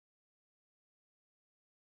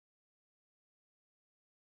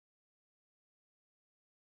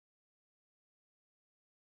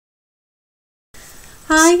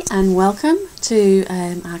Hi and welcome to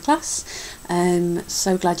our class.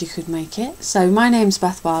 So glad you could make it. So my name's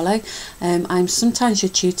Beth Barlow. I'm sometimes your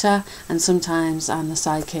tutor and sometimes I'm the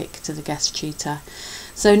sidekick to the guest tutor.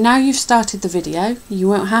 So now you've started the video, you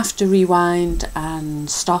won't have to rewind and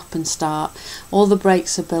stop and start. All the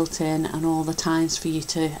breaks are built in and all the times for you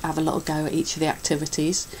to have a little go at each of the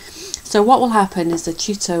activities. So what will happen is the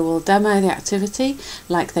tutor will demo the activity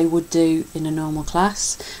like they would do in a normal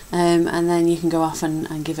class, and then you can go off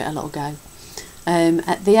and give it a little go.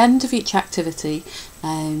 At the end of each activity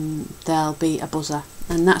there'll be a buzzer,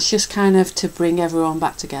 and that's just kind of to bring everyone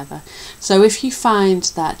back together. So if you find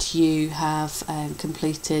that you have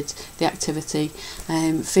completed the activity,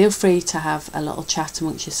 feel free to have a little chat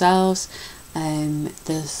amongst yourselves.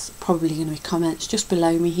 There's probably going to be comments just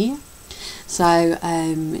below me here, so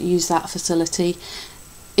use that facility.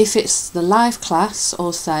 If it's the live class,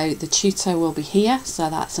 also the tutor will be here, so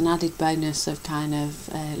that's an added bonus of kind of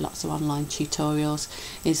lots of online tutorials,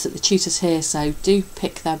 is that the tutor's here, so do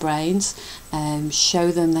pick their brains,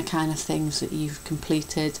 show them the kind of things that you've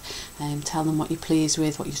completed, tell them what you're pleased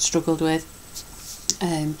with, what you've struggled with,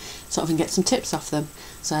 sort of, and get some tips off them.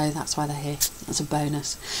 So that's why they're here, that's a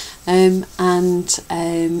bonus.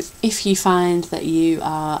 If you find that you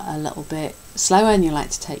are a little bit slower and you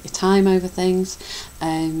like to take your time over things,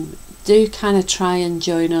 do kind of try and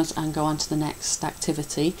join us and go on to the next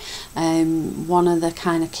activity. One of the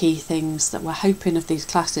kind of key things that we're hoping of these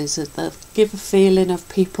classes is that they'll give a feeling of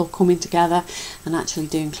people coming together and actually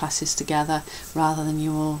doing classes together, rather than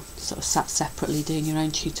you all sort of sat separately doing your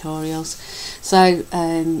own tutorials. So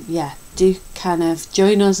yeah, do kind of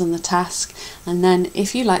join us on the task, and then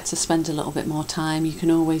if you like to spend a little bit more time, you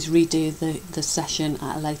can always redo the session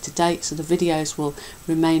at a later date, so the videos will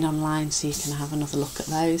remain online so you can have another look at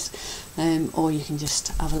those, or you can just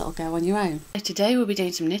have a little go on your own. So today we'll be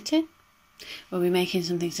doing some knitting. We'll be making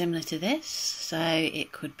something similar to this, so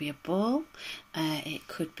it could be a ball, it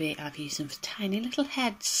could be, I've used some tiny little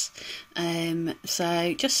heads,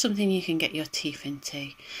 so just something you can get your teeth into.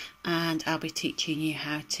 And I'll be teaching you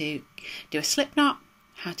how to do a slip knot,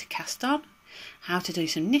 how to cast on, how to do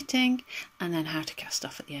some knitting, and then how to cast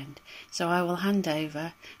off at the end. So I will hand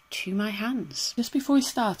over to my hands. Just before we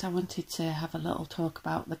start, I wanted to have a little talk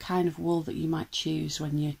about the kind of wool that you might choose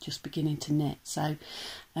when you're just beginning to knit. So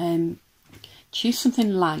choose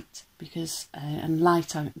something light, because and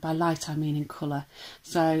light, by light I mean in colour.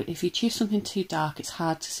 So if you choose something too dark, it's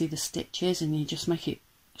hard to see the stitches and you just make it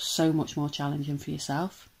so much more challenging for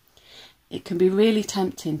yourself. It can be really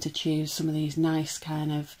tempting to choose some of these nice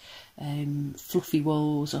kind of fluffy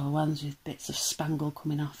wools, or ones with bits of spangle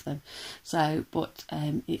coming off them. So, but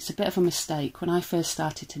it's a bit of a mistake. When I first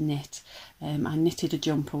started to knit, I knitted a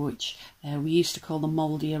jumper which we used to call the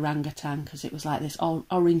mouldy orangutan, because it was like this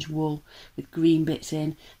orange wool with green bits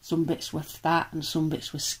in. Some bits were fat and some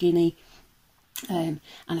bits were skinny, and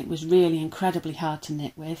it was really incredibly hard to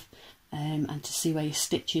knit with, and to see where your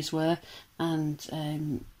stitches were.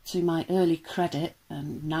 And to my early credit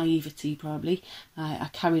and naivety probably, I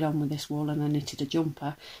carried on with this wool and I knitted a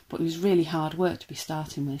jumper, but it was really hard work to be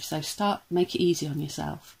starting with, so make it easy on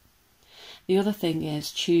yourself. The other thing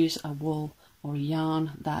is choose a wool or a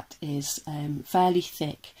yarn that is fairly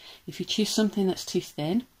thick. If you choose something that's too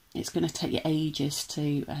thin, it's going to take you ages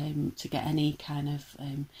to get any kind of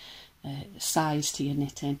size to your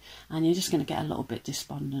knitting, and you're just going to get a little bit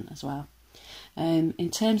despondent as well. In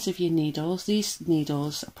terms of your needles, these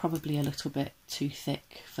needles are probably a little bit too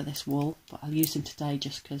thick for this wool, but I'll use them today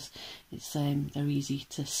just because it's they're easy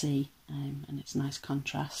to see, and it's nice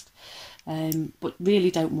contrast. But really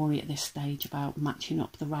don't worry at this stage about matching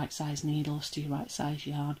up the right size needles to your right size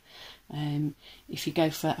yarn. If you go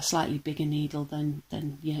for a slightly bigger needle than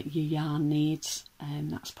your yarn needs,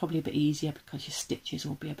 that's probably a bit easier because your stitches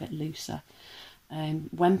will be a bit looser.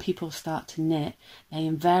 When people start to knit, they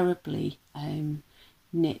invariably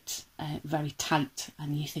knit very tight,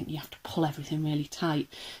 and you think you have to pull everything really tight.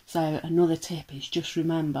 So another tip is just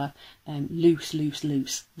remember, loose, loose,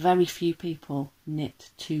 loose. Very few people knit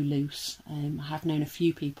too loose. I have known a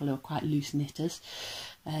few people who are quite loose knitters.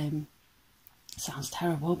 Sounds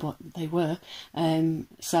terrible, but they were.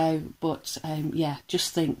 Yeah,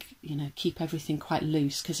 just think, keep everything quite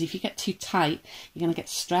loose, because if you get too tight, you're going to get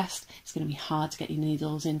stressed. It's going to be hard to get your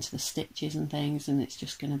needles into the stitches and things, and it's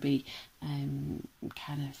just going to be kind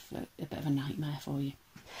of a bit of a nightmare for you.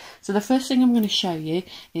 So the first thing I'm going to show you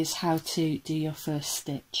is how to do your first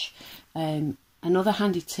stitch. Another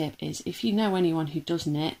handy tip is if you know anyone who does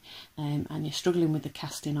knit and you're struggling with the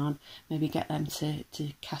casting on, maybe get them to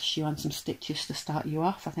cast you on some stitches to start you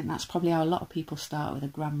off. I think that's probably how a lot of people start, with a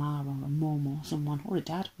grandma or a mum or someone, or a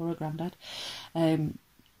dad or a granddad,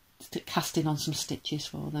 casting on some stitches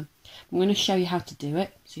for them. I'm going to show you how to do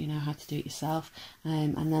it so you know how to do it yourself,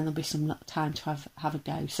 and then there'll be some time to have a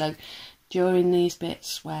go. So during these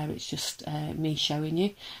bits where it's just me showing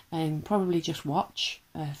you, probably just watch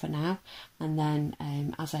for now, and then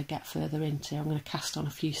as I get further into, I'm going to cast on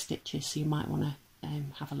a few stitches, so you might want to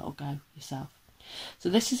have a little go yourself. So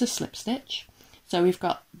this is a slip stitch. So we've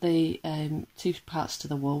got the two parts to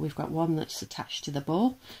the wool. We've got one that's attached to the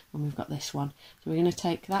ball, and we've got this one. So we're going to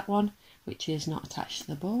take that one, which is not attached to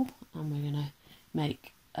the ball, and we're going to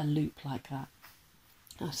make a loop like that.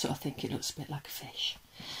 I sort of think it looks a bit like a fish.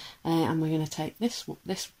 And we're going to take this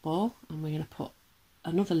ball, and we're going to put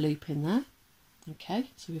another loop in there. Okay,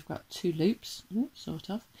 so we've got two loops, sort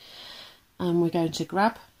of, and we're going to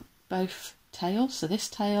grab both tails, so this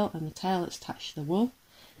tail and the tail that's attached to the wool,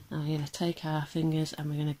 and we're going to take our fingers and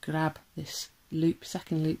we're going to grab this loop,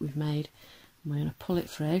 second loop we've made, and we're going to pull it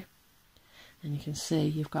through, and you can see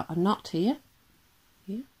you've got a knot here,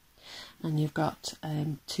 and you've got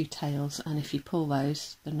two tails, and if you pull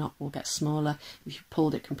those, the knot will get smaller. If you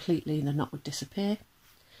pulled it completely, the knot would disappear.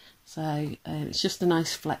 So it's just a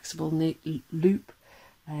nice flexible neat loop,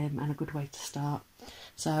 and a good way to start.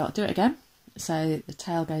 So I'll do it again. So the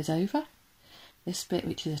tail goes over, this bit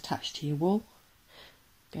which is attached to your wool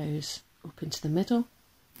goes up into the middle.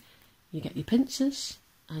 You get your pincers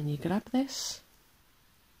and you grab this,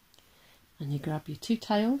 and you grab your two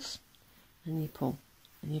tails and you pull,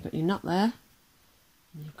 and you've got your knot there,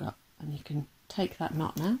 and you can take that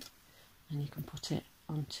knot now and you can put it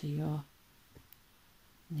onto your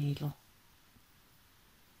needle.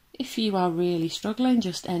 If you are really struggling,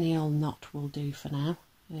 just any old knot will do for now.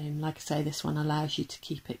 Like I say, this one allows you to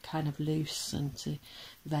keep it kind of loose and to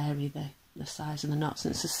vary the size of the knots,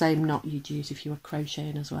 and it's the same knot you'd use if you were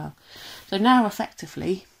crocheting as well. So now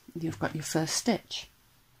effectively you've got your first stitch.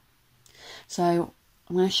 So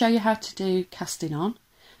I'm going to show you how to do casting on,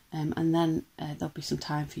 and then there'll be some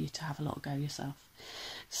time for you to have a little go yourself.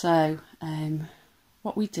 So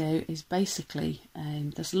what we do is basically,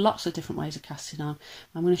 there's lots of different ways of casting on.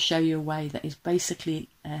 I'm going to show you a way that is basically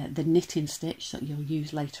the knitting stitch that you'll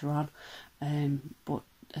use later on, but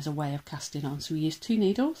as a way of casting on. So we use two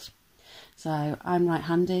needles. So I'm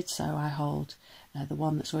right-handed, so I hold the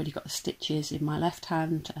one that's already got the stitches in my left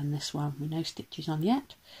hand, and this one with no stitches on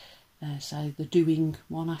yet. So the doing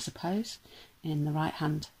one, I suppose, in the right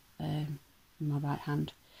hand, in my right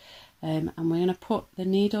hand. And we're going to put the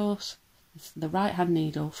needles, the right hand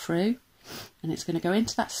needle through, and it's going to go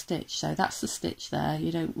into that stitch. So that's the stitch there.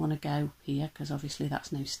 You don't want to go here because obviously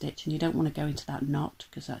that's no stitch, and you don't want to go into that knot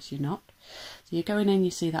because that's your knot. So you're going in,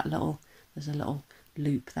 you see that little, there's a little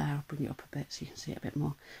loop there. I'll bring it up a bit so you can see it a bit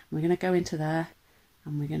more. And we're going to go into there,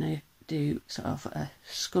 and we're going to do sort of a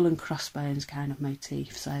skull and crossbones kind of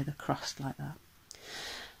motif, so the crossed like that.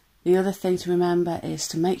 The other thing to remember is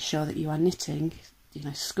to make sure that you are knitting, you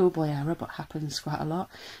know, schoolboy error, but happens quite a lot,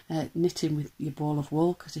 knitting with your ball of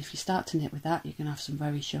wool, because if you start to knit with that, you're going to have some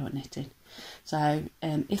very short knitting. So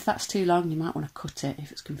if that's too long, you might want to cut it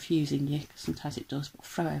if it's confusing you, because sometimes it does, but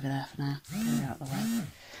throw it over there for now, get it out of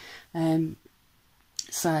the way.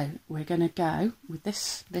 So we're going to go with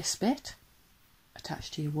this bit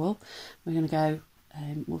attached to your wool. We're going to go,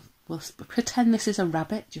 we'll pretend this is a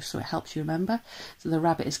rabbit, just so it helps you remember. So the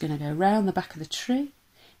rabbit is going to go round the back of the tree,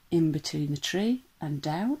 in between the tree and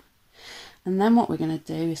down. And then what we're going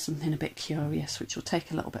to do is something a bit curious, which will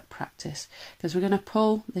take a little bit of practice, because we're going to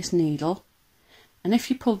pull this needle, and if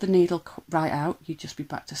you pulled the needle right out, you'd just be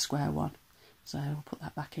back to square one. So we'll put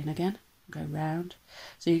that back in again, go round.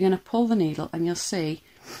 So you're going to pull the needle, and you'll see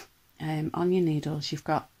on your needles you've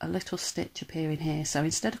got a little stitch appearing here. So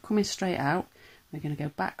instead of coming straight out, we're going to go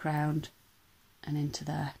back round and into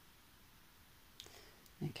there.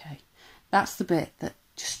 Okay, that's the bit that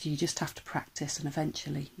you just have to practice, and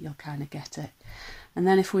eventually you'll kind of get it. And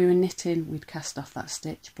then if we were knitting, we'd cast off that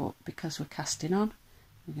stitch, but because we're casting on,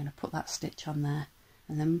 we're going to put that stitch on there,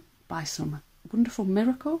 and then by some wonderful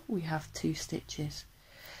miracle we have two stitches.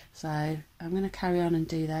 So I'm going to carry on and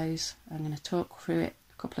do those. I'm going to talk through it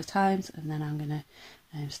a couple of times, and then I'm going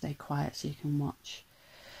to stay quiet so you can watch.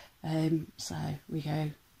 So we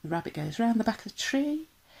go, the rabbit goes round the back of the tree,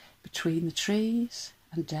 between the trees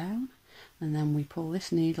and down, and then we pull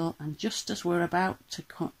this needle, and just as we're about to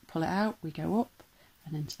pull it out, we go up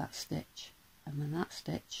and into that stitch, and then that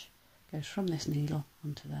stitch goes from this needle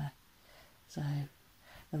onto there. So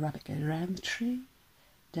the rabbit goes around the tree,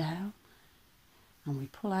 down, and we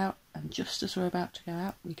pull out, and just as we're about to go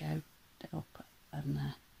out, we go up and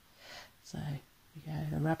there. So we go,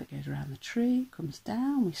 the rabbit goes around the tree, comes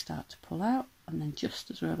down, we start to pull out, and then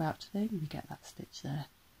just as we're about to thing, we get that stitch there,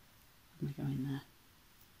 and we go in there.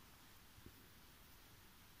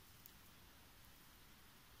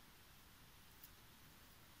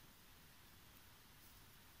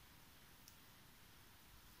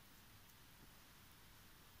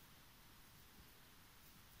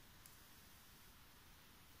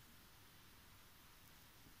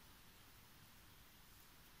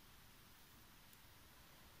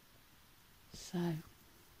 So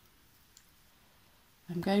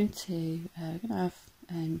I'm going to have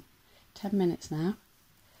 10 minutes now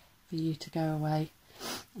for you to go away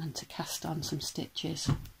and to cast on some stitches.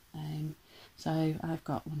 So I've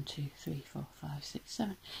got 1, 2, 3, 4, 5, 6,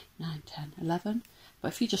 7, 9, 10, 11.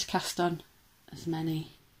 But if you just cast on as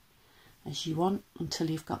many as you want until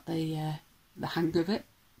you've got the hang of it,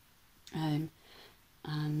 and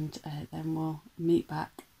then we'll meet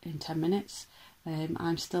back in 10 minutes.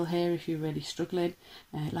 I'm still here if you're really struggling.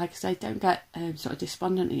 Like I say, don't get sort of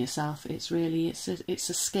despondent at yourself. It's really it's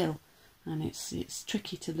a skill, and it's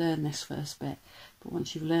tricky to learn this first bit, but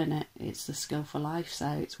once you've learned it, it's the skill for life. So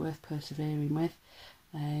it's worth persevering with.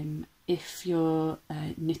 If you're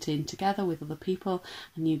knitting together with other people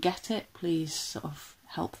and you get it, please sort of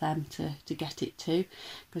help them to get it too,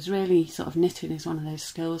 because really sort of knitting is one of those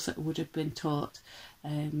skills that would have been taught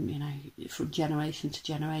you know, from generation to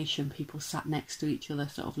generation. People sat next to each other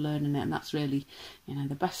sort of learning it, and that's really, you know,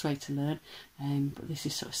 the best way to learn. But this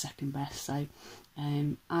is sort of second best. So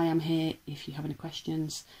I am here if you have any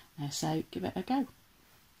questions, so give it a go.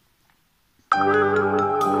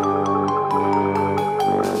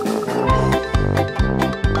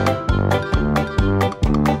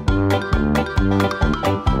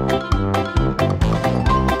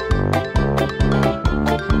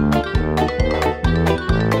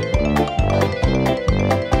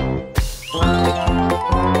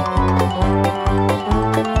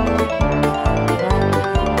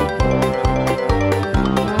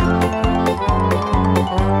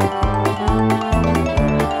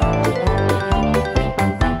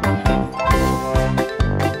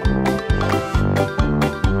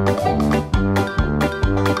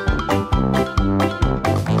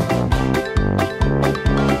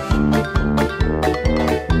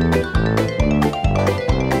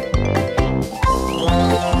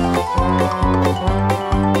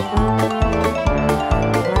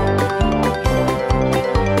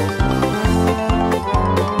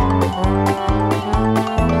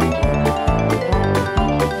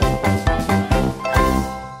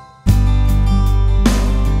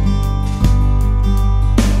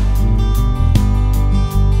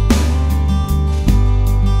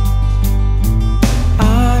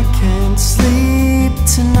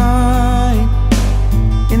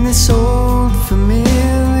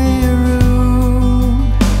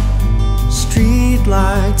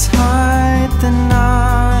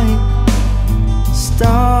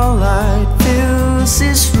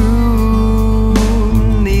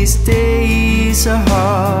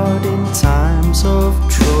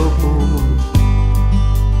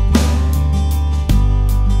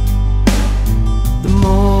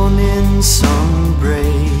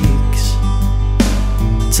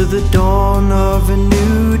 To the dawn of a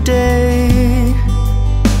new day.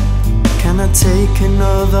 Can I take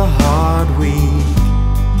another hard week?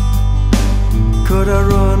 Could I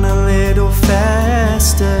run a little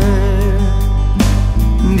faster?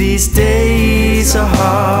 These days are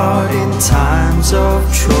hard in times of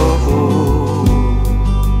trouble.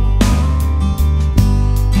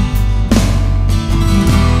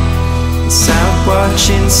 Sat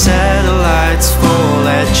watching satellites fall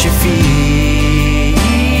at your feet,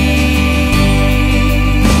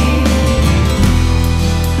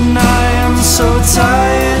 and I am so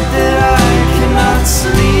tired that I cannot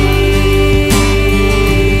sleep.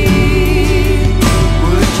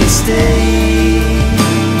 Would you stay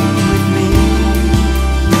with me?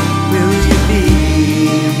 Will you be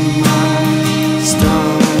my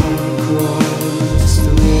star across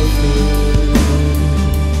the river?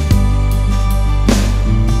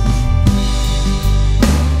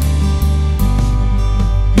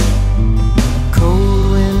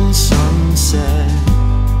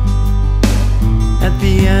 At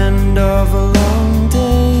the end of a long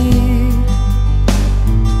day,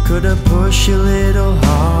 could I push a little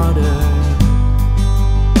harder?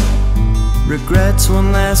 Regrets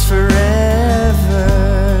won't last forever.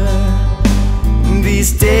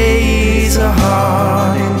 These days are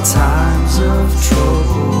hard in times of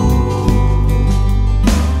trouble.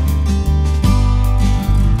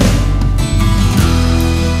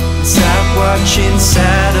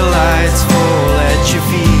 satellites fall at your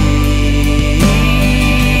feet,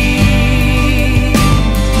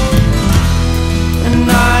 and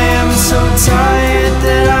I am so tired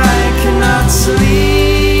that I cannot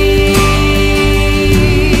sleep.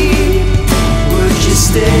 Would you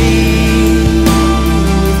stay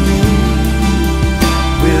with me?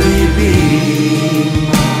 Will you be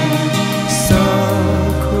my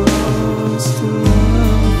star-crossed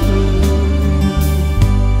lover?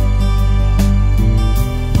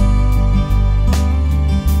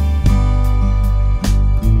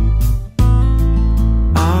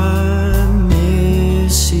 I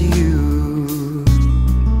miss you.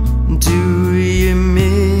 Do you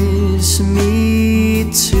miss me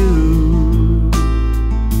too?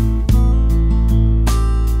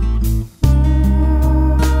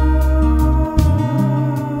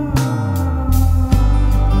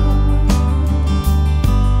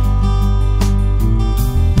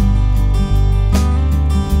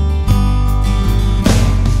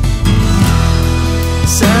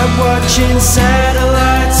 Sad watching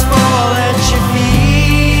satellites fall at your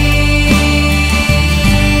feet,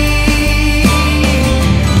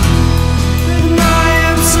 and I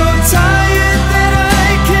am so tired that I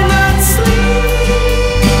cannot sleep.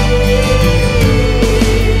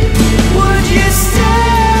 Would you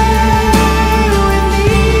stay with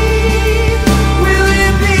me? Will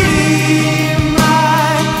you be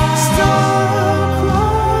my star-crossed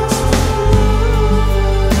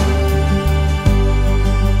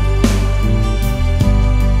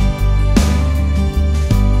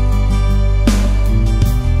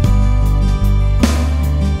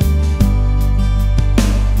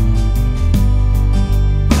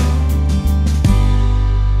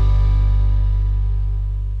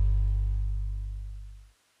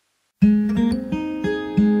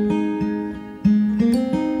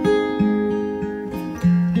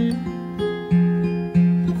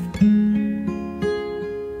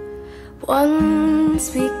Once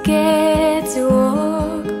we get to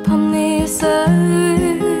walk upon this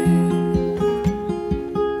earth,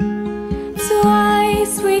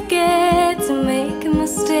 twice we get to make a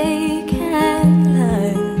mistake and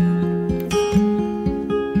learn.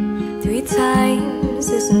 3 times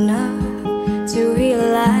is enough to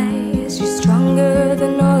realize you're stronger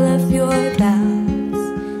than all of your doubts.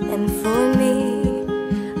 And for me,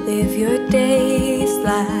 live your days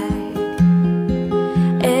like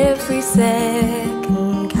every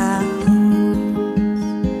second counts.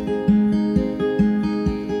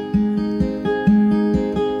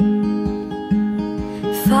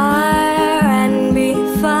 Fire and be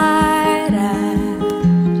fired at.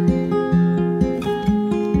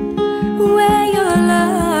 Wear your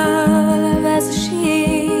love as a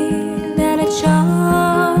shield and a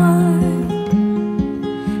charm.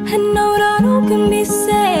 And know not all can be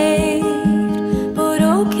saved, but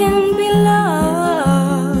all can be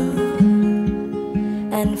loved.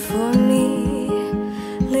 And for me,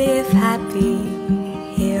 live happy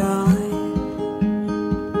here on.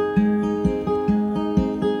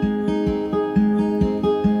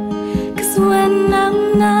 'Cause when I'm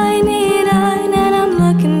 99 and I'm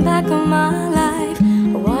looking back on my life,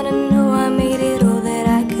 I wanna know I made it all that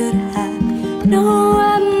I could have. No,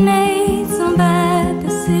 I've made some bad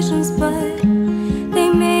decisions, but they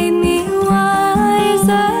made me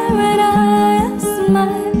wiser. And I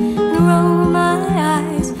smile and roll my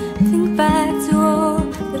eyes, think back to all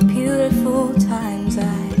the beautiful times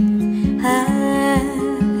I had,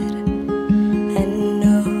 and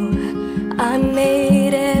know I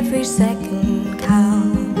made every second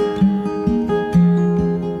count.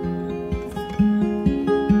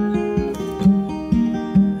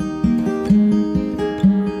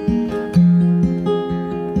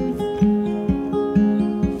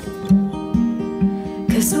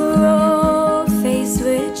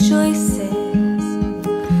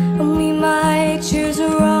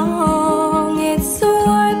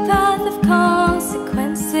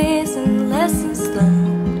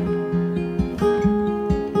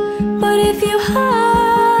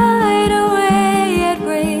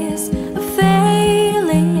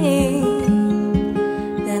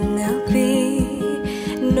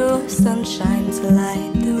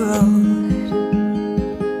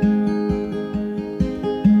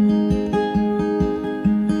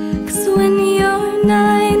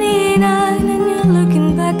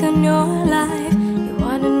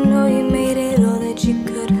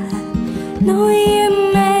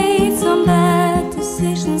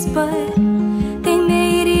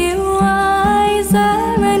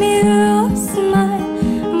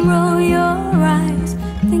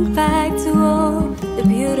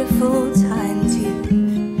 beautiful times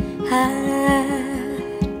you've had,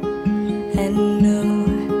 and know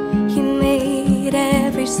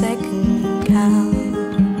second count.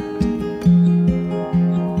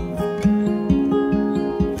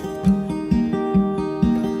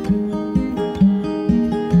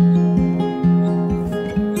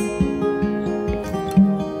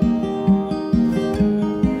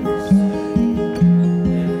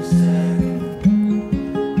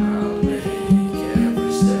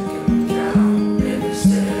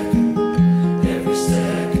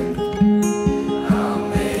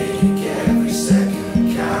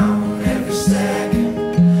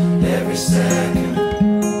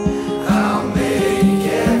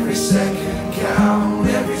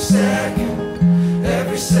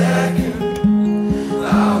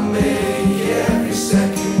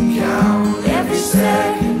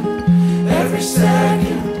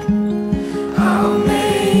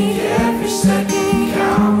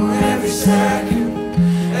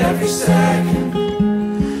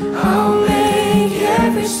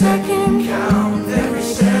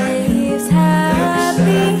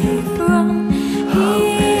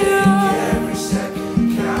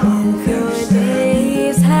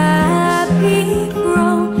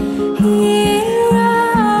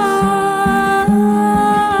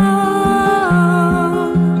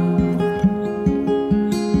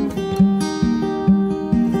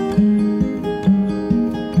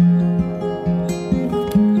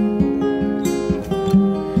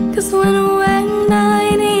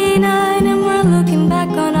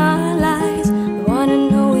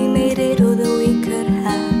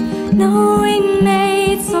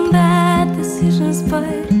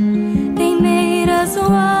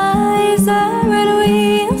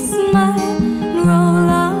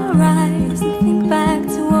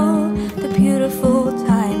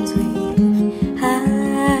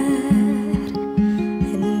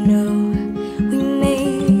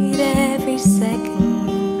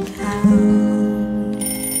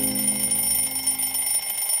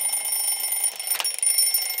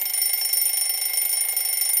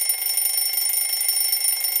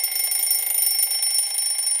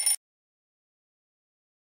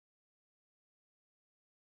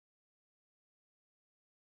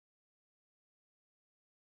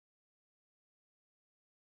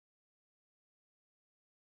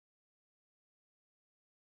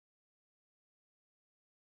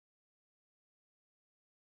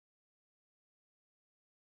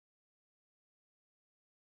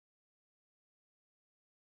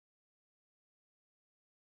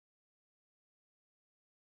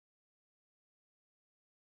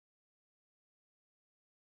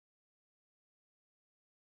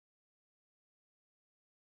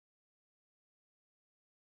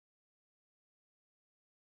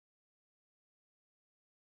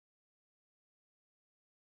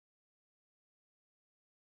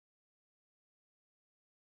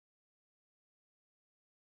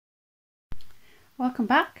 Welcome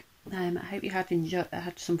back. I hope you had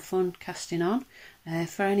some fun casting on.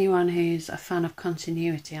 For anyone who's a fan of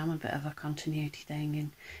continuity, I'm a bit of a continuity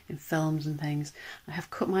thing in films and things. I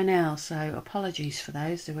have cut my nails, so apologies for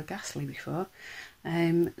those, they were ghastly before.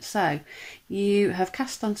 So you have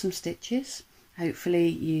cast on some stitches. Hopefully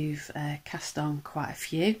you've cast on quite a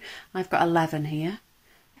few. I've got 11 here.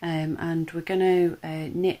 And we're going to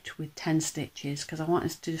knit with 10 stitches because I want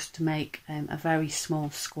us to make a very small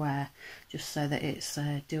square, just so that it's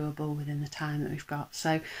doable within the time that we've got.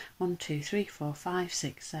 So 1, 2, 3, 4, 5,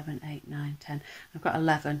 6, 7, 8, 9, 10. I've got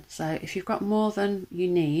 11. So if you've got more than you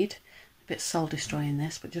need, a bit soul destroying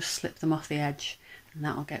this, but just slip them off the edge, and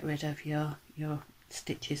that'll get rid of your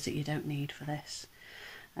stitches that you don't need for this.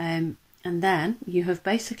 And then you have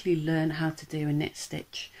basically learned how to do a knit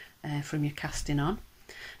stitch from your casting on.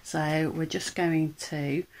 So we're just going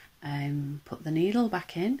to put the needle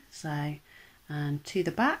back in, and to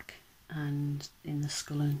the back and in the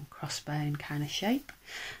skull and crossbone kind of shape,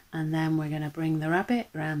 and then we're going to bring the rabbit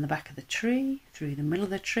around the back of the tree, through the middle of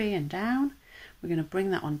the tree and down. We're going to bring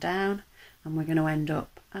that one down, and we're going to end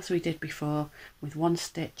up, as we did before, with one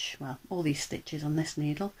stitch, well, all these stitches on this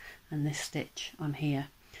needle and this stitch on here.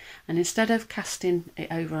 And instead of casting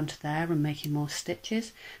it over onto there and making more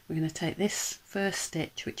stitches, we're going to take this first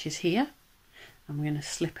stitch, which is here, and we're going to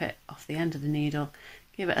slip it off the end of the needle,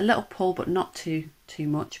 give it a little pull but not too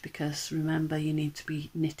much, because remember, you need to be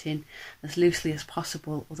knitting as loosely as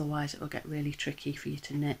possible, otherwise it will get really tricky for you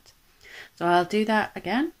to knit. So I'll do that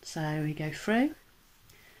again. So we go through,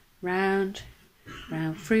 round,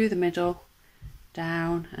 round, through the middle,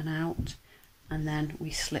 down and out, and then we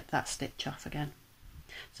slip that stitch off again.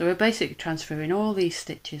 So we're basically transferring all these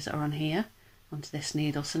stitches that are on here onto this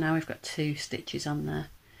needle. So now we've got 2 stitches on there.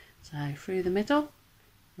 So through the middle,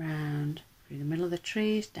 round, through the middle of the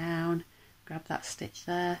trees, down, grab that stitch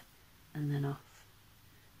there, and then off.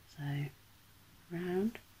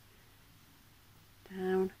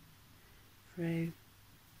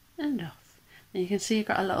 And you can see you've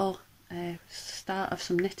got a little start of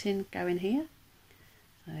some knitting going here.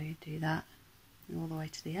 So you do that all the way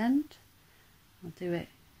to the end. I'll do it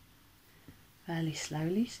fairly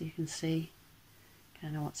slowly so you can see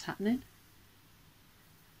kind of what's happening.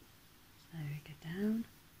 So we go down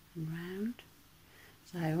and round.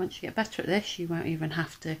 So once you get better at this, you won't even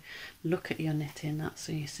have to look at your knitting. That's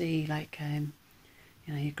so you see, like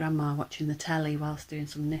you know, your grandma watching the telly whilst doing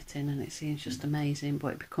some knitting, and it seems just amazing,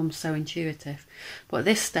 but it becomes so intuitive. But at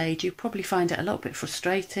this stage you probably find it a little bit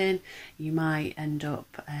frustrating. You might end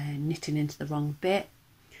up knitting into the wrong bit.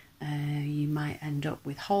 You might end up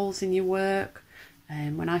with holes in your work.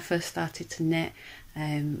 When I first started to knit,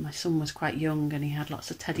 my son was quite young and he had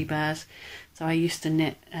lots of teddy bears, so I used to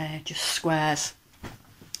knit just squares.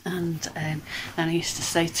 And then I used to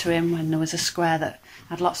say to him when there was a square that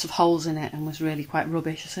had lots of holes in it and was really quite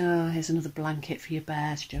rubbish, I said, "Oh, here's another blanket for your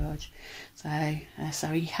bears, George." So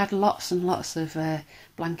he had lots and lots of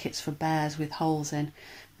blankets for bears with holes in.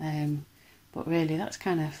 But really that's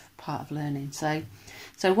kind of part of learning.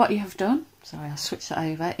 So what you have done, sorry, I'll switch that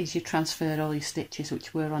over, is you transferred all your stitches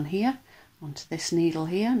which were on here onto this needle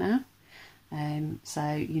here now.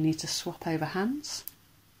 So you need to swap over hands.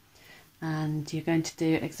 And you're going to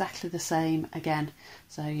do exactly the same again.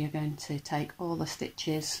 So you're going to take all the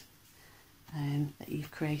stitches that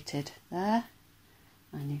you've created there,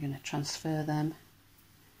 and you're going to transfer them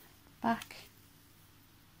back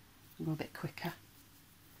and go a bit quicker.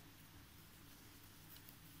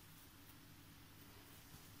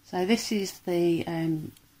 So this is the, I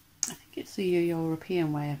think it's the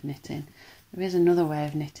European way of knitting. There is another way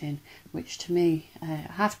of knitting, which to me, I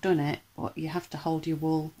have done it, but you have to hold your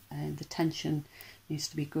wool, and the tension needs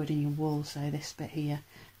to be good in your wool, so this bit here,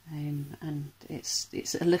 and it's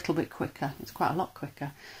a little bit quicker, it's quite a lot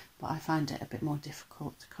quicker, but I find it a bit more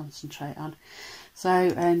difficult to concentrate on. So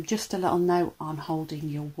just a little note on holding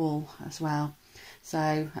your wool as well.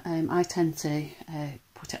 So I tend to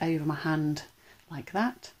put it over my hand like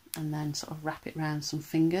that, and then sort of wrap it around some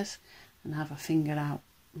fingers, and have a finger out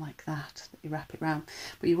like that you wrap it round.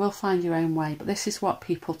 But you will find your own way. But this is what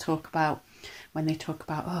people talk about when they talk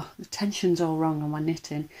about, oh, the tension's all wrong on my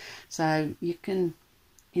knitting. So you can,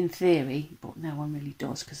 in theory, but no one really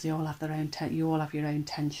does, because they all have their own you all have your own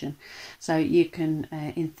tension. So you can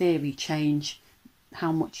in theory change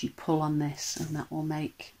how much you pull on this, and that will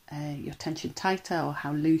make your tension tighter, or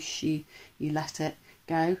how loose you let it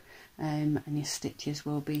go, and your stitches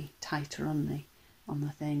will be tighter on the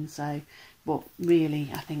thing. So, but really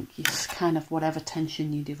I think it's kind of whatever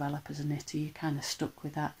tension you develop as a knitter, you're kind of stuck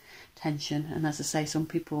with that tension. And as I say, some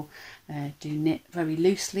people do knit very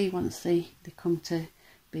loosely once they come to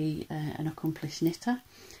be an accomplished knitter,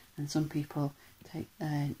 and some people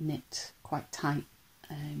knit quite tight.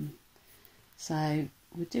 So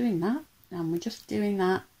we're doing that, and we're just doing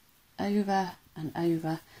that over and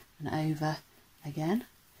over and over again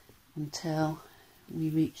until we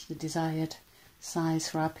reach the desired size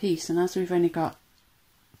for our piece. And as we've only got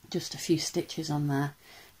just a few stitches on there,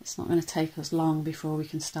 it's not going to take us long before we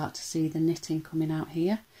can start to see the knitting coming out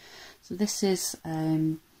here. So this is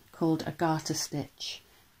called a garter stitch,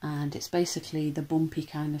 and it's basically the bumpy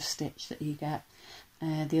kind of stitch that you get.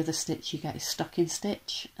 The other stitch you get is stocking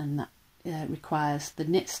stitch, and that requires the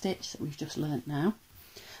knit stitch that we've just learnt now,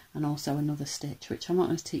 and also another stitch which I'm not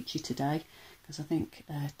going to teach you today, because I think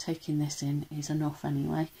taking this in is enough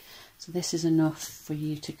anyway. So this is enough for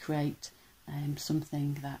you to create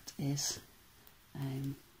something that is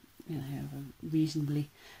you know, a reasonably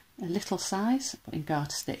a little size, but in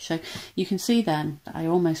garter stitch. So you can see then that I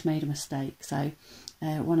almost made a mistake. So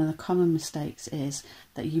one of the common mistakes is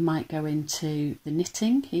that you might go into the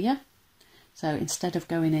knitting here. So instead of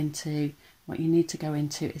going into, what you need to go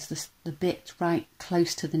into is the bit right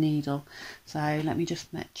close to the needle. So let me just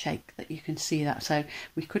check that you can see that. So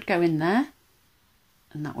we could go in there,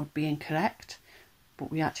 and that would be incorrect,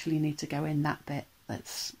 but we actually need to go in that bit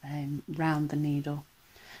that's round the needle.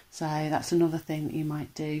 So that's another thing that you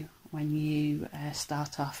might do when you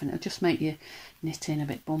start off, and it'll just make your knitting a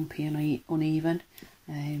bit bumpy and uneven.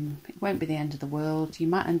 It won't be the end of the world. You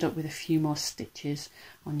might end up with a few more stitches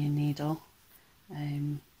on your needle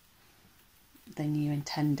than you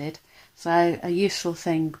intended. So a useful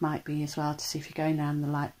thing might be as well to see if you're going down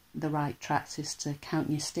the right tracks, is to count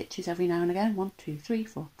your stitches every now and again. 1, 2, 3,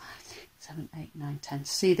 4, 5, 6, 7, 8, 9, 10.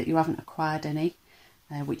 See that you haven't acquired any,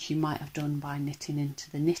 which you might have done by knitting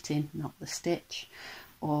into the knitting, not the stitch,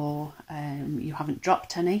 or you haven't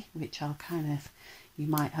dropped any, which you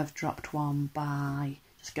might have dropped one by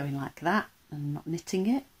just going like that and not knitting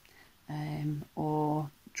it, or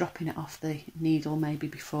dropping it off the needle maybe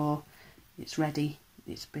before it's ready,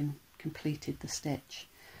 it's been completed the stitch.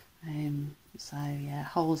 So yeah,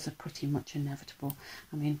 holes are pretty much inevitable.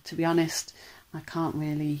 I mean, to be honest, I can't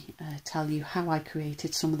really tell you how I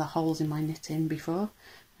created some of the holes in my knitting before.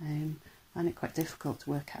 I find it quite difficult to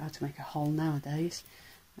work out how to make a hole nowadays,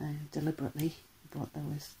 deliberately, but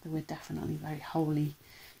there were definitely very holey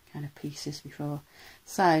kind of pieces before.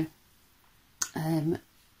 So I'm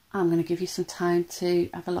going to give you some time to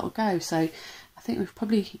have a little go. So I think we've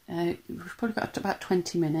probably got about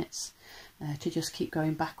 20 minutes to just keep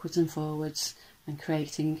going backwards and forwards and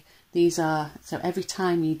creating. These are, so every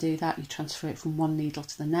time you do that, you transfer it from one needle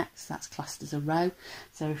to the next. That's classed as a row.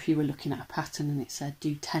 So if you were looking at a pattern and it said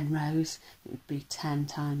do 10 rows, it would be 10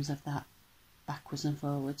 times of that backwards and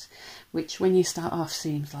forwards, which when you start off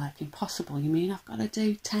seems like impossible. You mean I've got to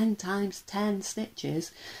do 10 times 10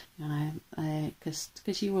 stitches, you know,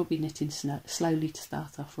 because you will be knitting slowly to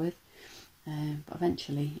start off with, but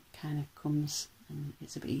eventually it kind of comes and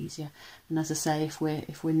it's a bit easier. And as I say, if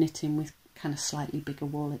we're knitting with kind of slightly bigger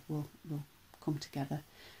wool, it will come together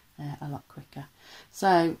a lot quicker.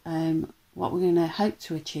 So what we're going to hope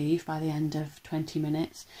to achieve by the end of 20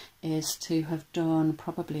 minutes is to have done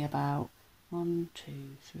probably about 1, 2,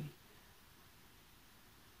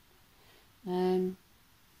 3.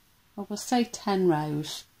 Well, we'll say 10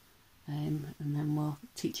 rows, and then we'll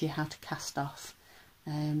teach you how to cast off,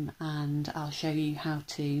 and I'll show you how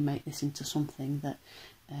to make this into something that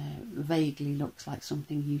vaguely looks like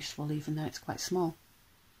something useful, even though it's quite small.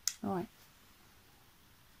 All right.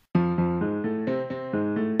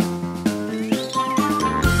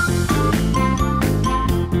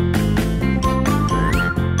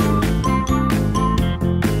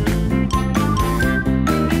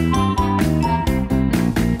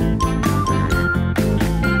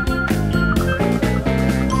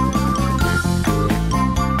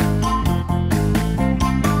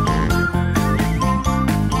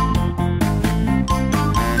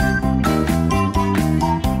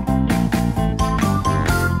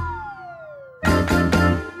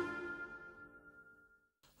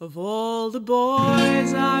 Of all the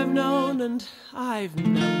boys I've known, and I've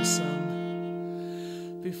known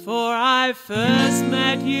some, before I first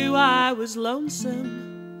met you I was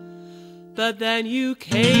lonesome. But then you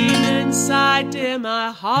came inside, dear,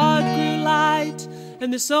 my heart grew light,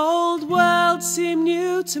 and this old world seemed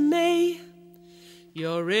new to me.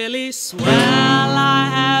 You're really swell, I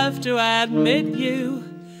have to admit you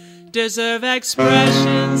deserve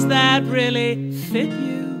expressions that really fit you.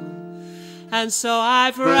 And so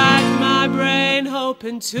I've racked my brain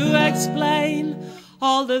hoping to explain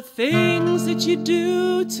all the things that you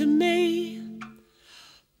do to me.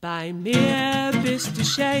 By mere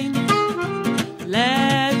bisduchane,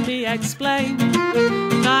 let me explain.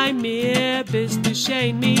 By mere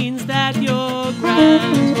bisduchane means that you're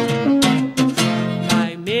grand.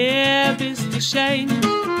 By mere bisduchane,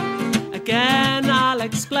 again I'll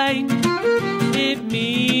explain, it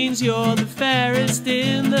means you're the fairest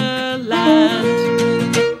in the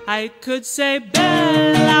land. I could say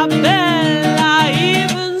Bella, Bella,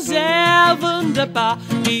 even sehr wunderbar.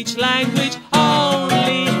 Each language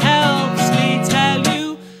only helps me tell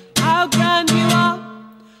you how grand you are,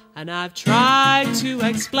 and I've tried to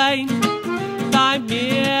explain by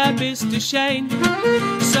mere bisduchane.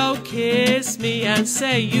 So kiss me and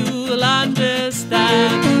say you'll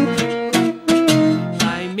understand.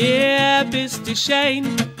 Mere bisduchane,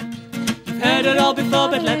 you've heard it all before,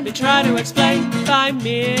 but let me try to explain. By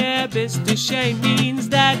mere bisduchane means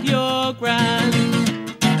that you're grand.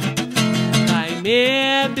 By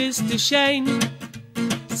mere bisduchane,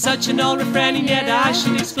 such an old refrain, and yet I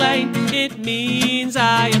should explain. It means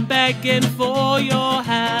I am begging for your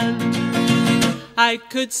hand. I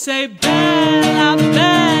could say Bella,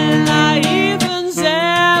 Bella, even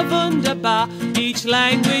sehr wunderbar. Each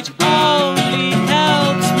language only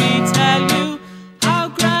helps me tell you how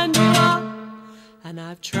grand you are, and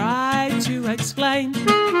I've tried to explain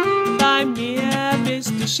by mere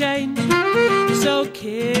bisduchane. So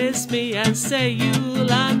kiss me and say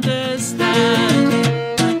you'll understand.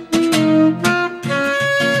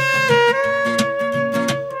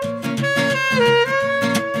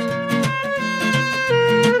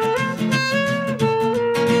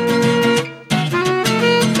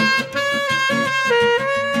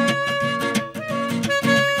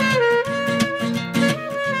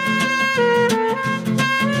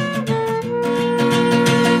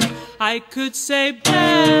 I could say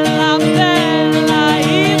Bella, Bella,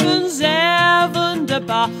 even sehr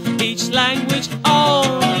wunderbar. Each language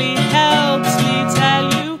only helps me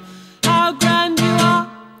tell you how grand you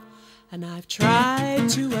are, and I've tried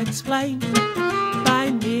to explain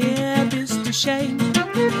by mere bisduchane.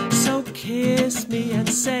 So kiss me and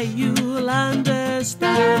say you'll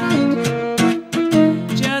understand.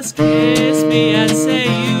 Just kiss me and say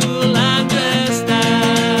you'll understand.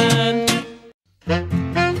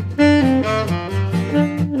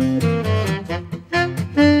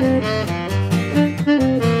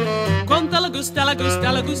 Quanta la gusta, la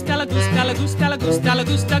gusta, la gusta, la gusta, la gusta, la gusta, la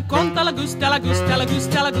gusta. Quanta la gusta, la gusta, la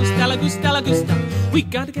gusta, la gusta, la gusta, la gusta. We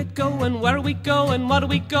gotta get going. Where are we going? What are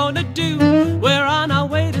we gonna do? We're on our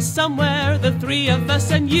way to somewhere, the three of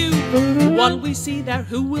us and you. What'll we see there?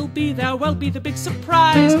 Who will be there? What'll be the big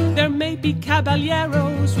surprise? There may be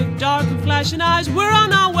caballeros with dark and flashing eyes. We're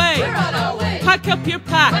on our way. We're on our way. Pack up your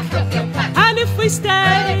pack. Pack up your pack. And if we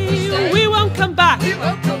stay, we won't come back. We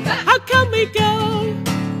won't come back. How can we go?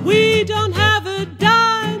 We don't have a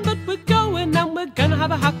dime, but we're going and we're gonna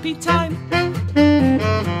have a happy time.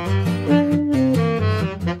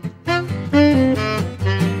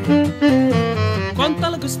 Quanta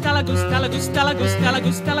la gusta, la gusta, la gusta, la gusta, la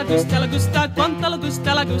gusta, la gusta, la gusta. Quanta la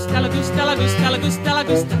gusta, la gusta, la gusta, la gusta, la gusta, la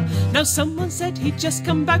gusta. Now someone said he'd just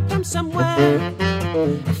come back from somewhere,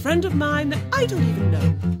 a friend of mine that I don't even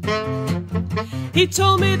know. He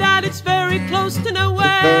told me that it's very close to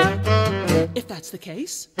nowhere. If that's the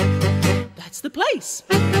case, that's the place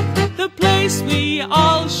we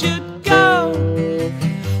all should go.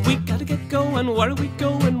 We gotta get going. Where are we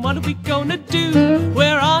going? What are we gonna do?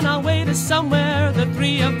 We're on our way to somewhere, the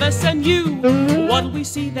three of us and you. What'll we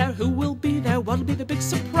see there? Who will be there? What'll be the big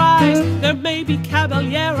surprise? There may be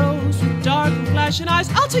caballeros with dark and flashing eyes.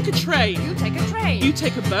 I'll take a train. You take a train. You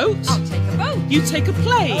take a boat. I'll take a boat. You take a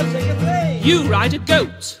plane. I'll take a plane. You ride a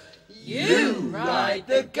goat. You ride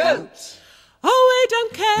the goat. Oh, we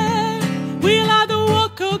don't care. We'll either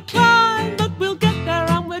walk or climb, but we'll get there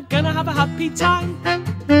and we're gonna have a happy time.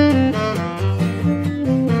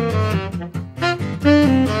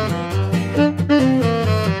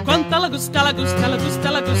 Quanta la gusta, la gusta, la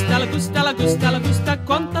gusta, la gusta, la gusta, la gusta, la gusta.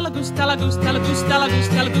 Quanta la gusta, la gusta, la gusta, la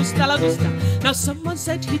gusta, la gusta, la gusta. Now someone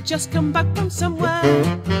said he'd just come back from somewhere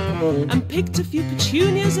and picked a few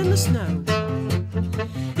petunias in the snow.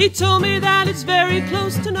 He told me that it's very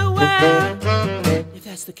close to nowhere. If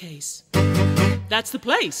that's the case, that's the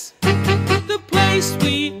place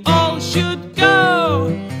we all should go.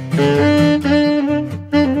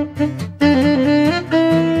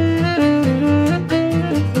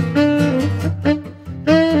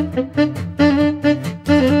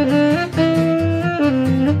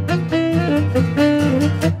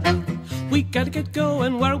 We gotta get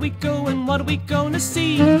going. Where are we going? What are we gonna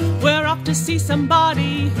see? We're off to see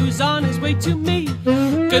somebody who's on his way to me.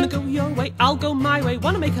 Gonna go your way, I'll go my way.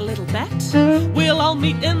 Wanna make a little bet? We'll all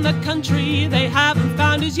meet in the country they haven't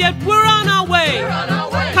found us yet. We're on our way. We're on our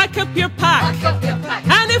way. Pack up your pack. Pack up your pack.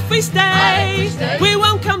 And if we stay, we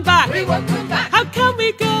won't come back. We won't come back. How can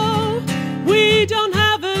we go? We don't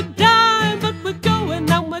have a dime, but we're going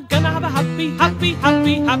and we're gonna have a happy, happy,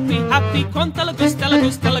 happy, happy, happy. Quanta la gusta, la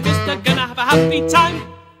gusta, la gusta. Gonna have a happy time.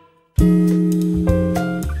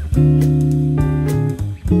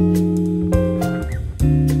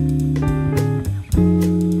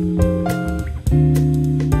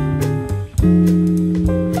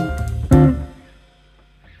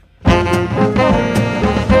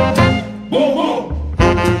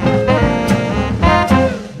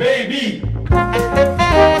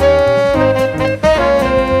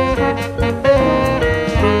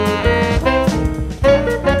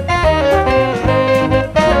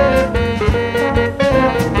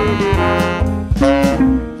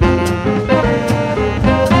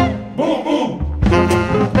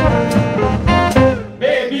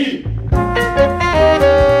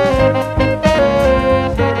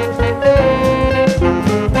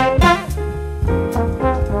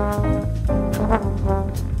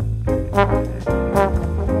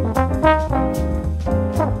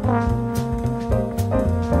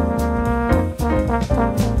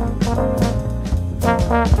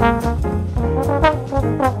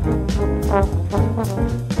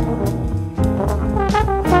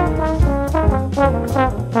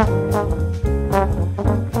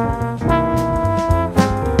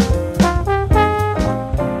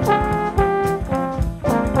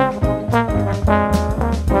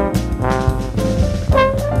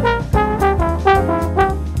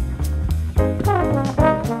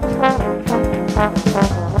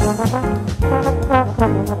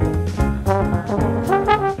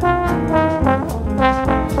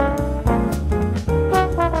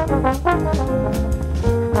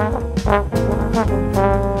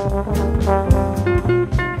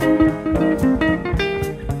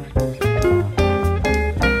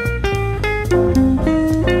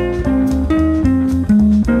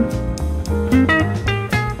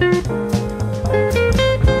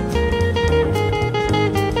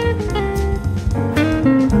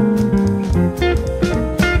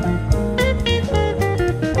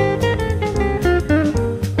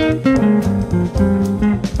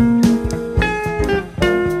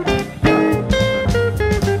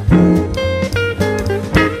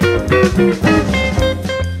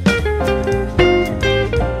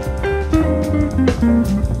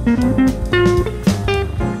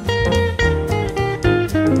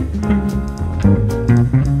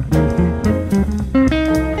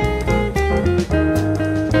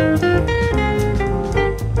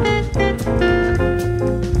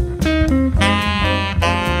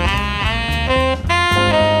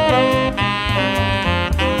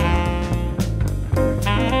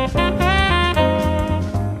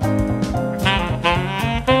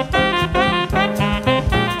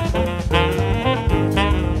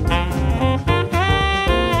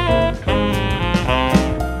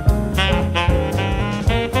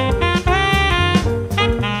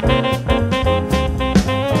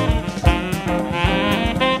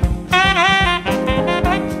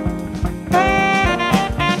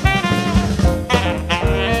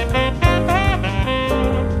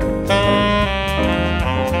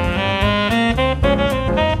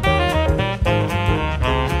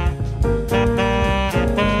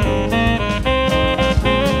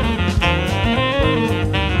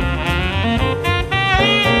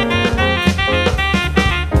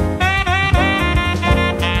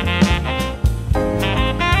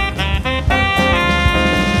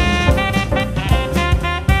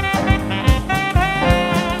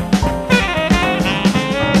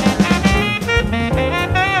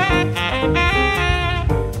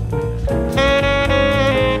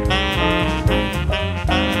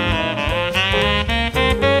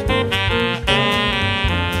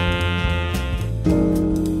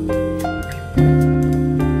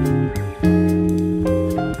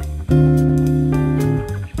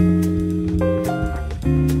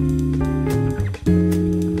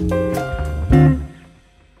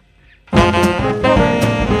 Boom,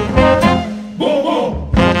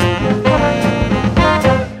 boom.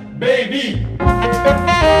 Baby.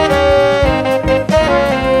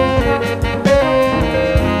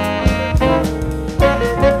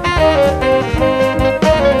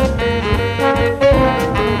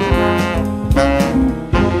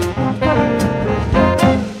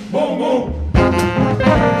 Boom, boom.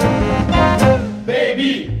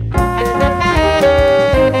 Baby.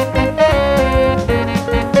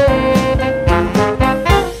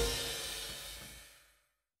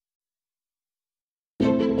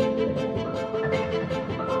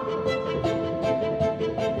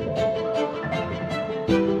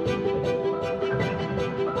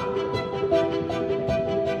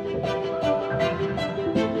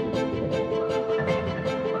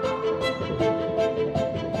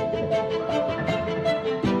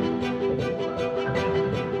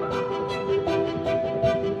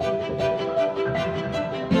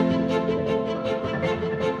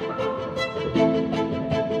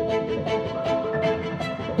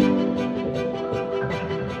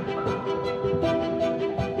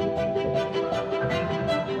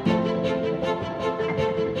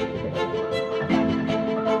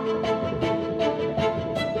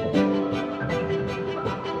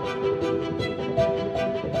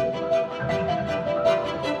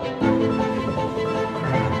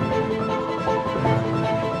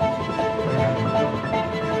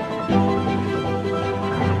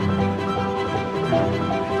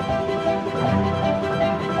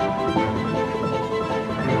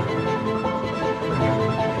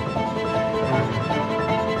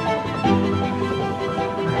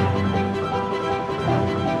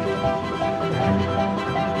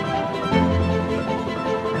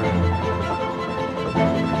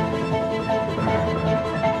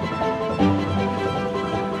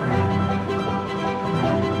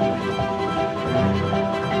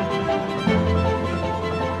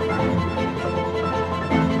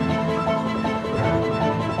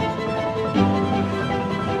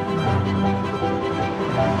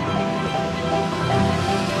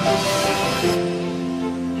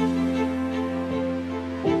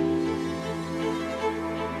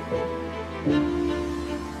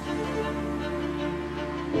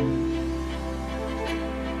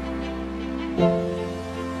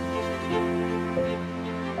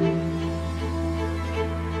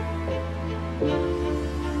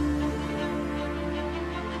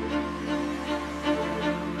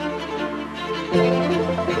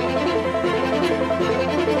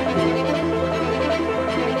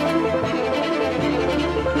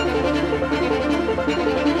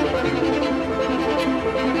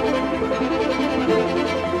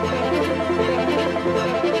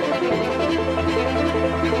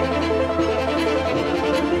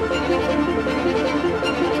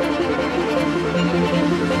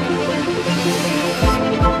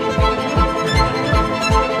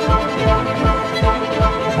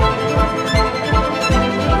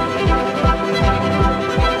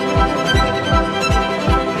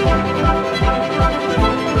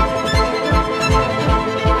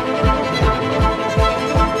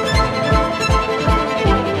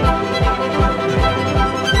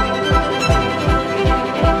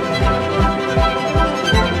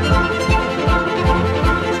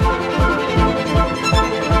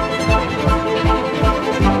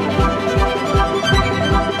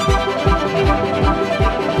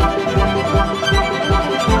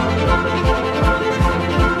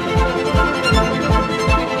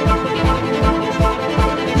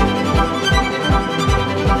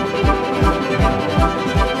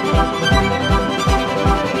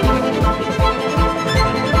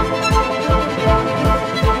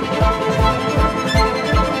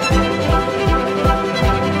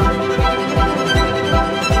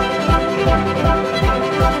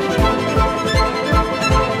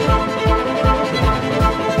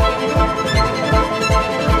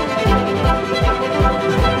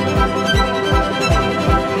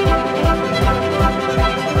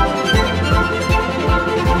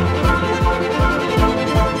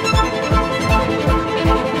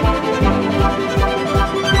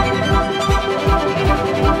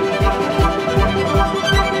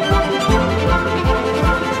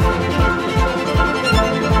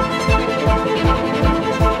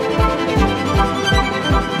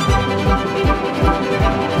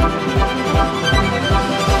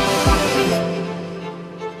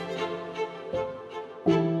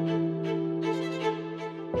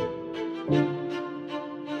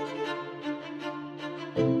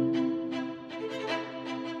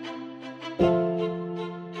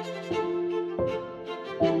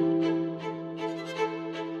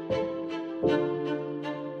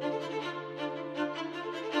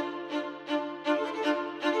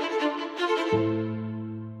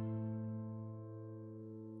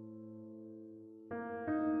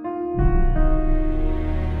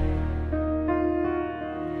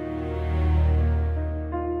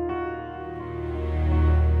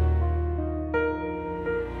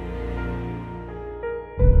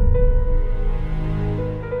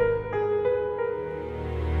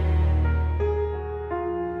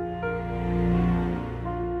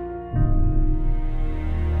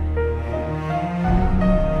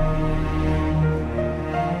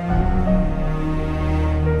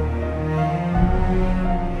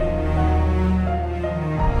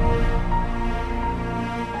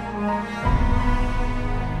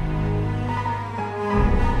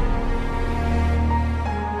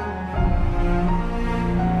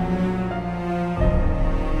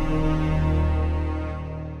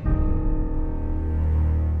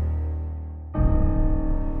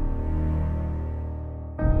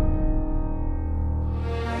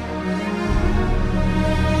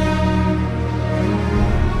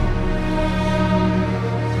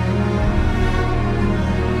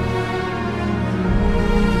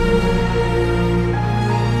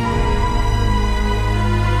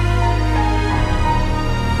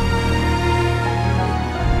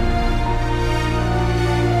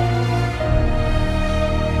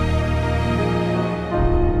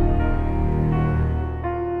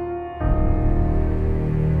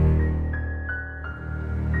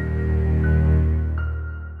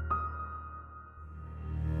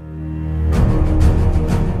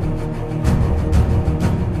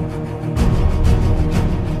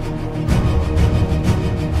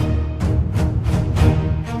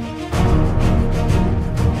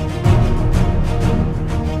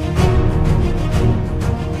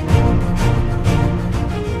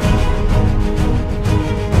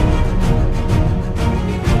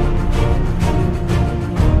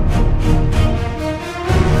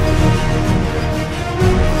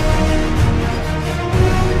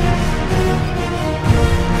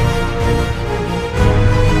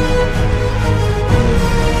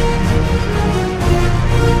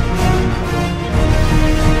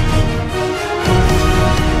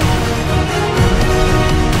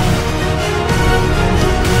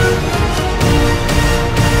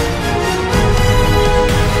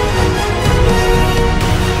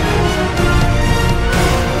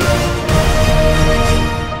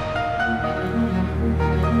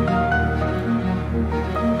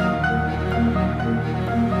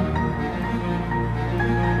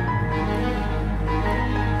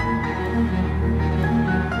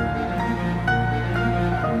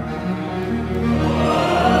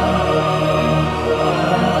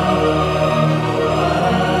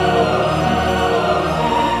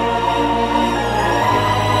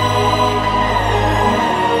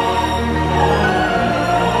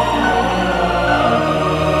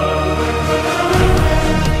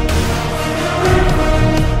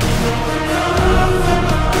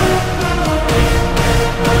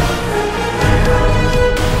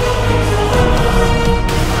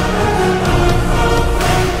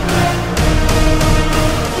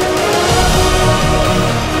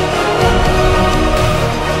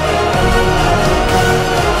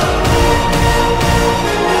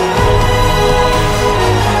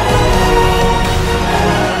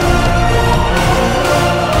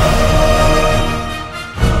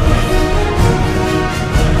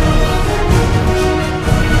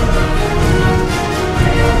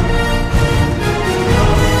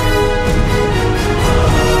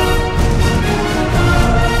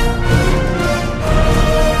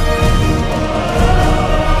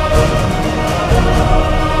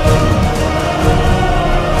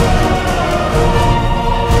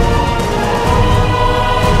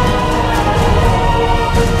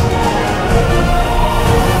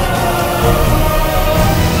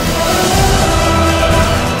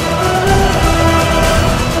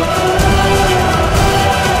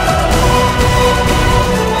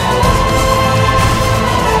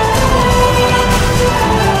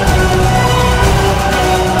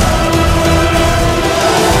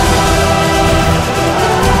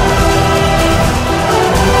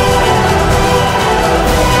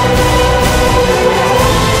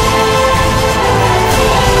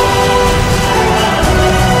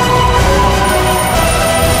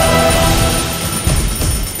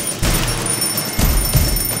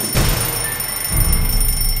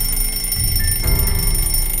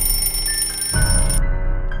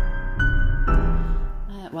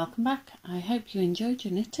 welcome back. I hope you enjoyed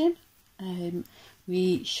your knitting.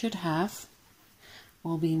 We should have,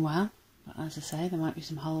 all being well, but as I say, there might be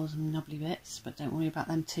some holes and knobbly bits, but don't worry about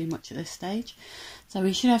them too much at this stage. So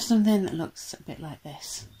we should have something that looks a bit like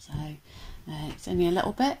this. So it's only a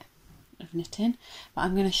little bit of knitting, but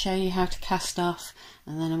I'm going to show you how to cast off,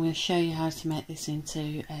 and then I'm going to show you how to make this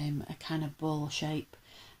into a kind of ball shape.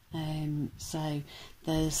 So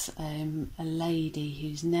there's a lady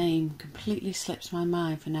whose name completely slips my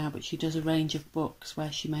mind for now, but she does a range of books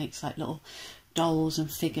where she makes like little dolls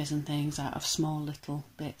and figures and things out of small little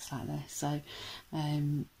bits like this. So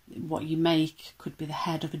what you make could be the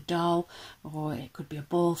head of a doll, or it could be a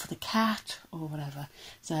ball for the cat, or whatever.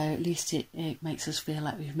 So at least it makes us feel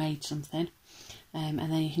like we've made something. And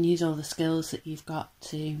then you can use all the skills that you've got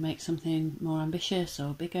to make something more ambitious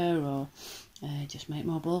or bigger, or just make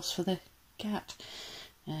more balls for the cat.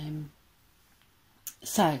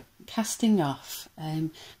 So casting off,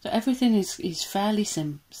 so everything is fairly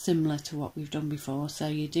similar to what we've done before. So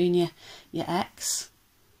you're doing your X,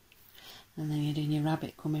 and then you're doing your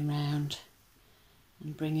rabbit coming round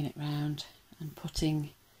and bringing it round and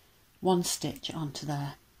putting one stitch onto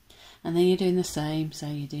there, and then you're doing the same. So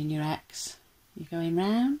you're doing your X, you're going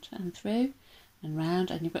round and through and round,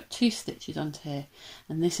 and you've got 2 stitches onto here,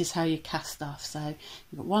 and this is how you cast off. So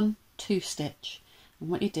you've got 1, 2 stitch, and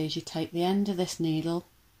what you do is you take the end of this needle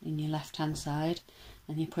in your left hand side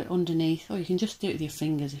and you put it underneath, or you can just do it with your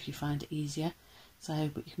fingers if you find it easier. So,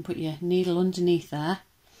 but you can put your needle underneath there,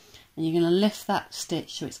 and you're going to lift that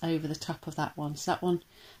stitch so it's over the top of that one. So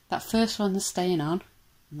that first one is staying on,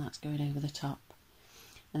 and that's going over the top.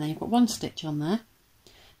 And then you've got 1 stitch on there.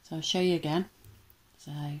 So I'll show you again.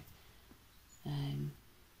 So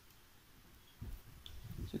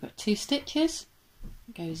we've got 2 stitches.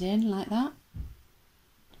 It goes in like that,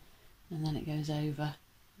 and then it goes over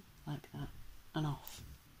like that and off.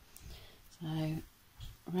 So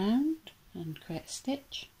round and create a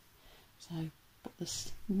stitch. So put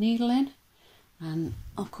this needle in, and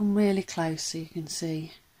I'll come really close so you can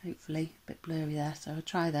see, hopefully a bit blurry there, so I'll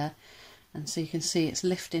try there, and so you can see it's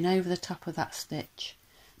lifting over the top of that stitch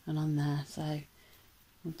and on there. So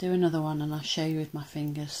I'll do another one and I'll show you with my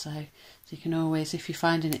fingers, so you can always, if you're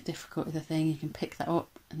finding it difficult with a thing, you can pick that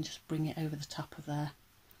up and just bring it over the top of there.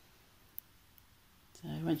 So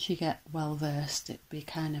once you get well versed, it'd be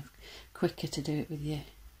kind of quicker to do it with your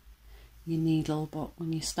needle, but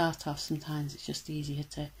when you start off sometimes it's just easier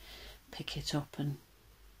to pick it up and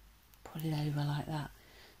put it over like that.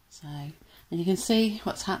 So, and you can see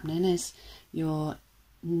what's happening is your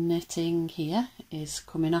knitting here is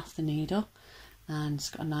coming off the needle, and it's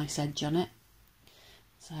got a nice edge on it.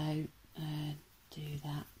 So do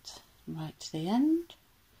that right to the end.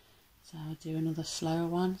 So I'll do another slower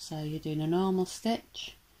one. So you're doing a normal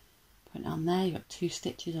stitch, put it on there, you've got 2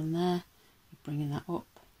 stitches on there, you're bringing that up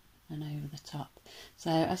and over the top. So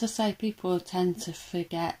as I say, people tend to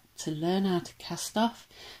forget to learn how to cast off,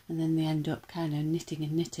 and then they end up kind of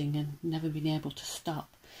knitting and never being able to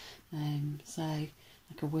stop. So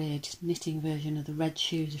like a weird knitting version of the Red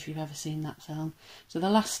Shoes, if you've ever seen that film. So the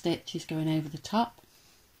last stitch is going over the top,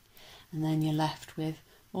 and then you're left with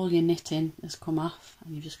all your knitting has come off,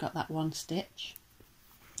 and you've just got that 1 stitch.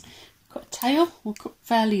 Cut a tail. We'll cut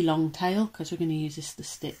fairly long tail because we're going to use this to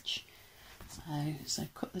stitch. So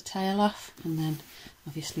cut the tail off, and then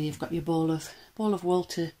obviously you've got your ball of wool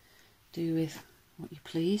to do with what you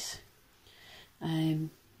please.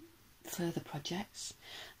 Further projects,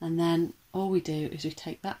 and then all we do is we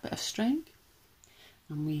take that bit of string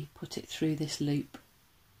and we put it through this loop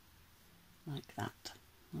like that.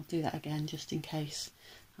 I'll do that again just in case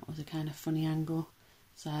that was a kind of funny angle.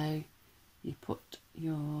 So you put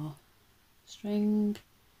your string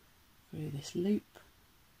through this loop,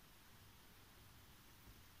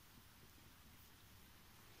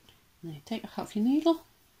 and then you take off your needle,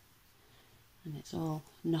 and it's all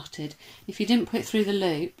knotted. If you didn't put it through the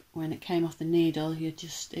loop when it came off the needle,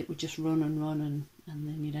 it would just run and run, and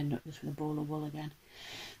then you'd end up just with a ball of wool again.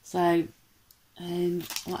 So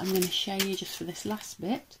what I'm going to show you just for this last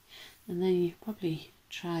bit, and then you probably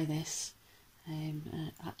try this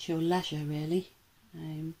at your leisure really.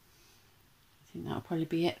 I think that'll probably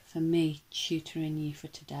be it for me tutoring you for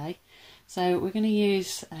today. So we're going to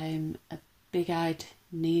use a big-eyed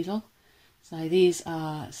needle. So these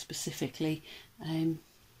are specifically, I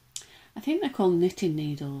think they're called knitting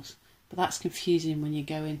needles, but that's confusing when you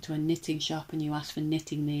go into a knitting shop and you ask for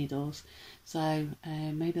knitting needles. So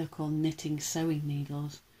maybe they're called knitting sewing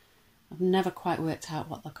needles. I've never quite worked out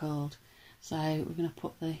what they're called. So we're going to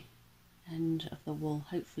put the end of the wool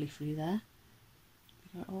hopefully through there.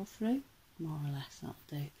 Go it all through, more or less, that'll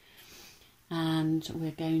do. and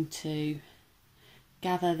we're going to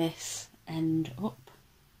gather this end up.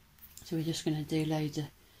 So we're just going to do loads of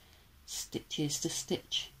stitches to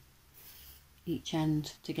stitch each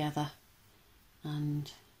end together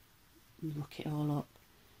and look it all up.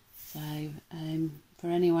 So for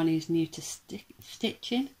anyone who's new to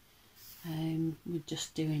stitching, we're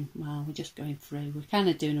just going through, we're kind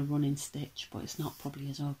of doing a running stitch, but it's not probably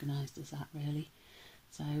as organised as that really.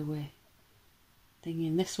 So we're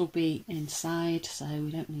thinking this will be inside, so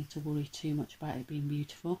we don't need to worry too much about it being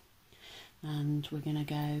beautiful. And we're going to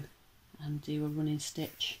go and do a running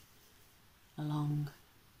stitch along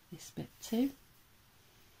this bit too.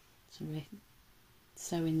 So we're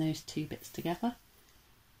sewing those two bits together.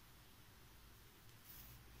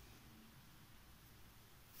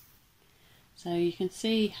 So you can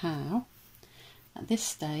see how at this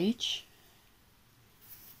stage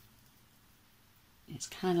it's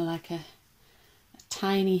kind of like a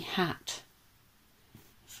tiny hat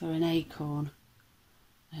for an acorn,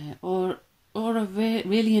 or a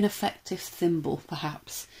really ineffective thimble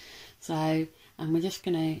perhaps. So, and we're just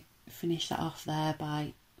going to finish that off there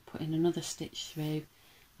by putting another stitch through,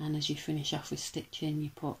 and as you finish off with stitching, you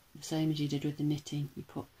put the same as you did with the knitting, you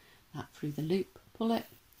put that through the loop, pull it,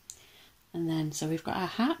 and then so we've got our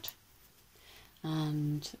hat,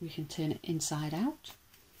 and we can turn it inside out.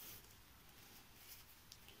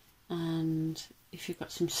 And if you've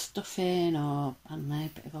got some stuffing or, I don't know, a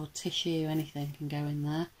bit of old tissue, anything can go in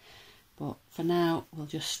there. But for now, we'll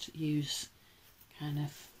just use kind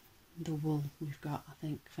of the wool we've got, I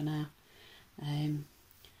think, for now. I'm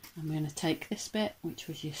going to take this bit, which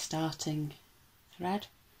was your starting thread.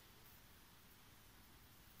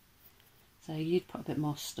 So you'd put a bit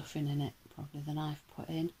more stuffing in it, probably, than I've put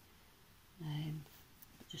in.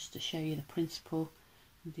 But just to show you the principle,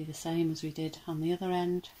 we'll do the same as we did on the other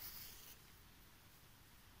end.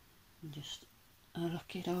 And just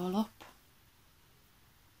look it all up.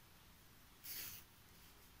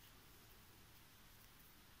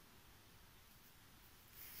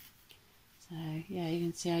 So yeah, you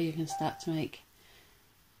can see how you can start to make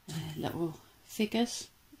little figures.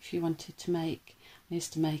 If you wanted to make, I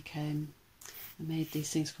used to make, I made these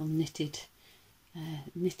things called knitted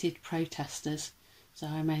protesters. So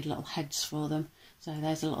I made little heads for them. So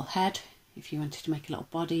there's a little head. If you wanted to make a little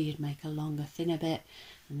body, you'd make a longer, thinner bit,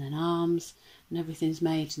 and then arms, and everything's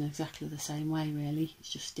made in exactly the same way really. It's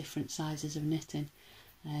just different sizes of knitting.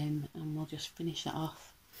 And we'll just finish that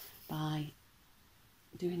off by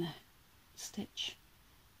doing a stitch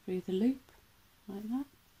through the loop like that,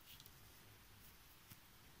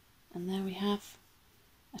 and there we have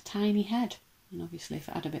a tiny head. And obviously if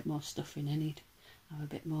it had a bit more stuffing in, he'd have a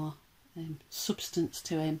bit more substance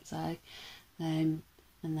to him. So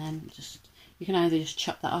and then just, you can either just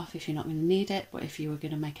chop that off if you're not going to need it, but if you were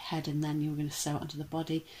going to make a head and then you were going to sew it onto the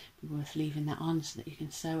body, it'd be worth leaving that on so that you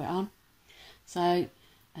can sew it on. So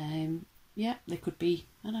yeah, they could be,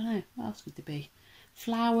 I don't know, what else could they be?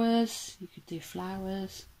 Flowers, you could do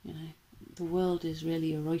flowers, you know, the world is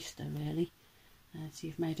really your oyster really. So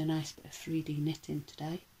you've made a nice bit of 3D knitting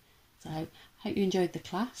today. So I hope you enjoyed the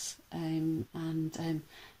class, and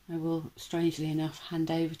I will, strangely enough, hand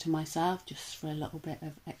over to myself just for a little bit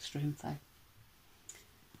of extra info.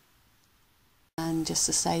 And just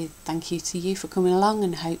to say thank you to you for coming along,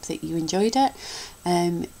 and hope that you enjoyed it.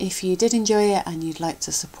 If you did enjoy it and you'd like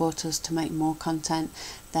to support us to make more content,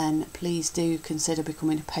 then please do consider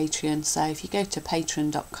becoming a Patreon. So if you go to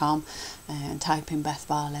patreon.com and type in Beth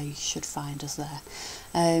Barlow, you should find us there.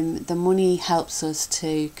 The money helps us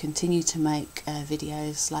to continue to make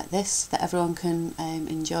videos like this, that everyone can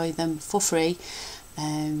enjoy them for free.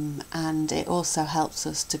 And it also helps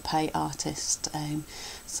us to pay artists.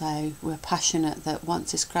 So we're passionate that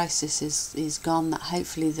once this crisis is gone, that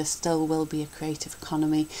hopefully there still will be a creative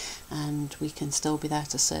economy and we can still be there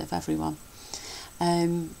to serve everyone.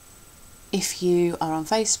 If you are on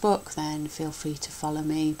Facebook, then feel free to follow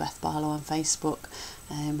me, Beth Barlow, on Facebook,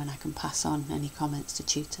 and I can pass on any comments to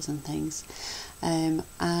tutors and things. And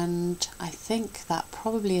I think that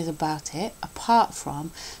probably is about it, apart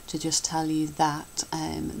from to just tell you that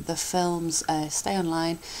the films stay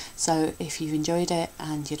online. So if you've enjoyed it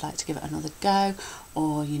and you'd like to give it another go,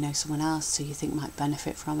 or you know someone else who you think might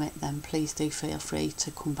benefit from it, then please do feel free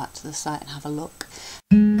to come back to the site and have a look.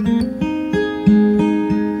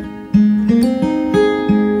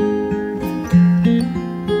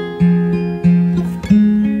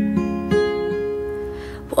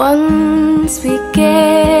 Once we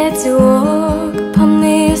get to walk upon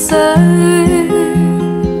this earth,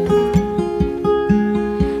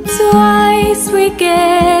 twice we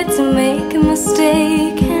get to make a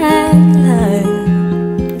mistake and learn.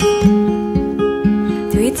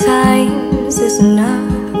 times is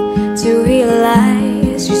enough to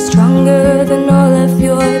realize you're stronger than all of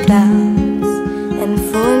your doubts. And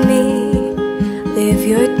for me, live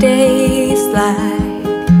your days like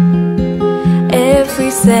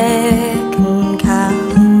every second